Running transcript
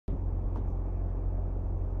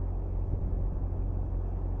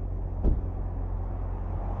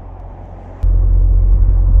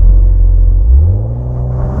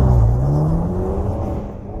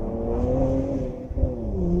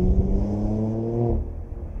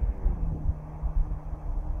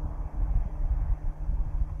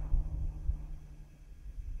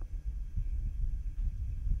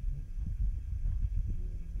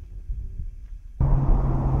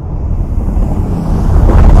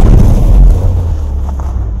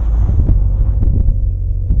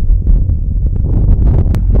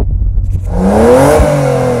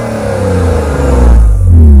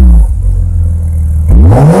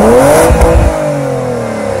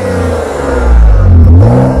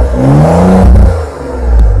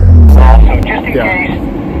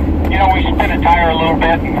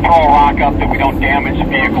that we don't damage the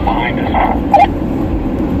vehicle behind us.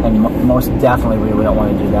 And most definitely we don't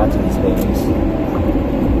want to do that to these babies.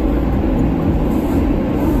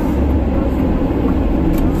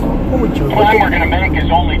 What would you The climb we're going to make is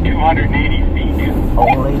only 280 feet.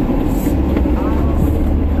 Only?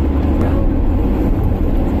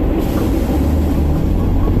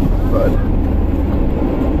 But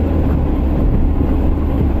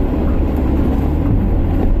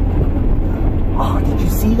oh, did you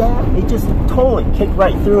see that? It just totally kicked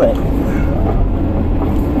right through it.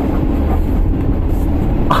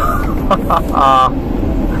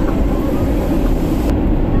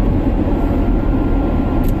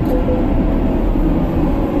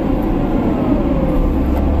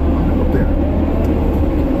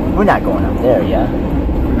 We're not going up there, yeah?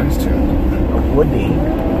 nice too. It would be.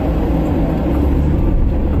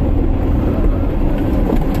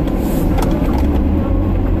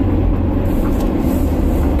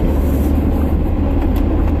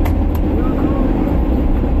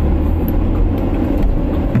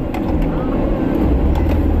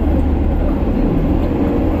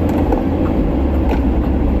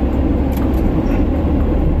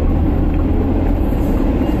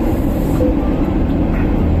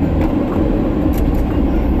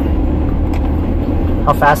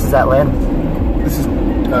 How fast is that land? This is 2.8.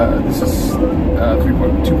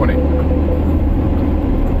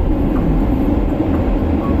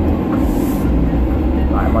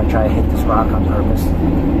 I'm gonna try to hit this rock on purpose.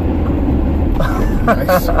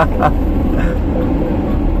 Nice.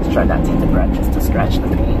 Let's try not to hit the ground just to scratch the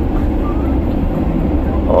paint.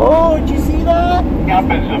 Oh, did you see that? Up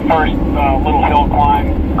is the first little hill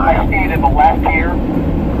climb. I stay to the left here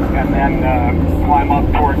and then climb up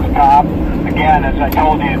towards the top. Again, as I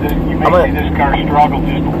told you, you may see this car struggle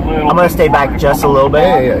just a little. I'm gonna stay back just a little bit,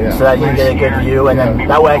 yeah. so that you can get a good view, and then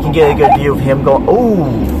that way I can get a good view of him going.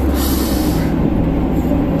 Ooh,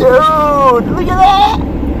 dude, look at that!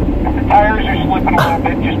 If the tires are slipping a little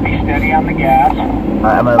bit, just be steady on the gas. All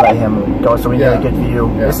right, I'm gonna let him go so we get a good view.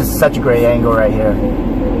 Yeah. This is such a great angle right here.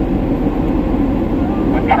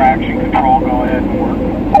 With traction control, go ahead and work.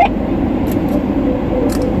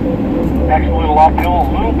 Next little uphill,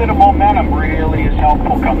 a little bit of momentum really is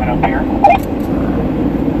helpful coming up here.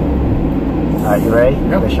 Alright, you ready? Yep.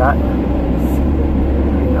 Give it a shot. There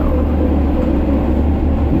we go.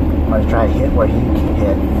 I'm gonna try to hit where he can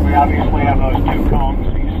hit. We obviously have those two cones,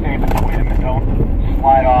 so you stay between them and don't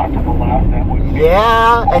slide off to the left. That wouldn't be.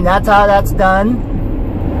 Yeah, and that's how that's done.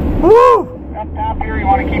 Woo! Up top here, you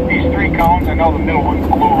want to keep these three cones. I know the middle one's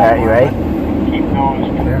blue. Alright, you ready? Keep those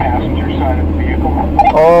to the passenger side of the vehicle.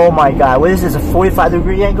 Oh my god, what is this, a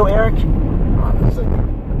 45-degree angle, Eric?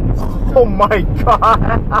 Oh my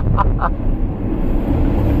god!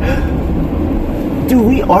 Dude,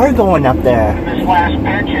 we are going up there. And this last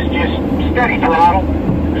pitch is just steady throttle.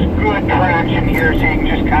 There's good traction here, so you can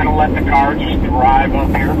just kind of let the car just drive up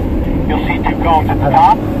here. You'll see two cones at the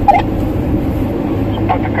top. So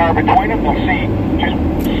put the car between them. You'll see just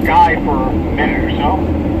sky for a minute or so.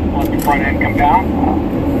 Let the front end come down.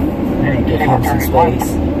 And give him some space.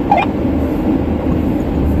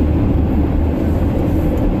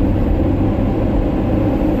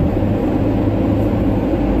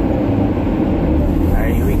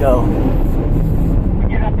 Alright, here we go. When we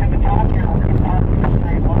get up to the top here, we're going to park in a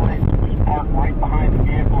straight line. Just park right behind the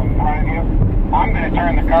vehicle in front of you. I'm going to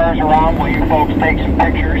turn the cars around while you folks take some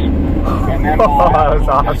pictures. And then we'll have a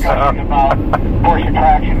discussion about Porsche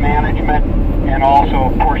traction management and also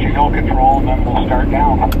Porsche hill control, and then we'll start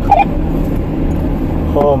down.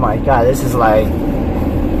 Oh my god, this is like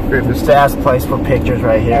the best place for pictures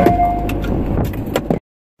right here.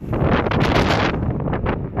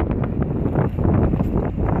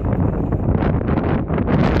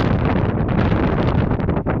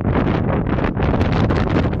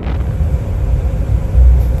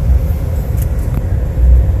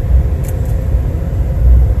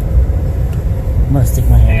 I'm gonna stick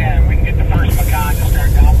my hand. And we can get the first Macan to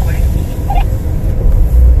start down, please.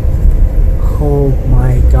 Oh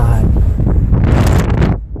my god.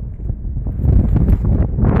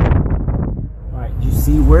 Alright, do you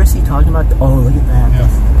see, where is he talking about? Oh, look at that.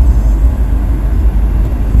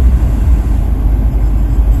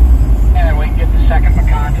 Yeah. And we can get the second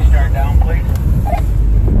Macan to start down, please.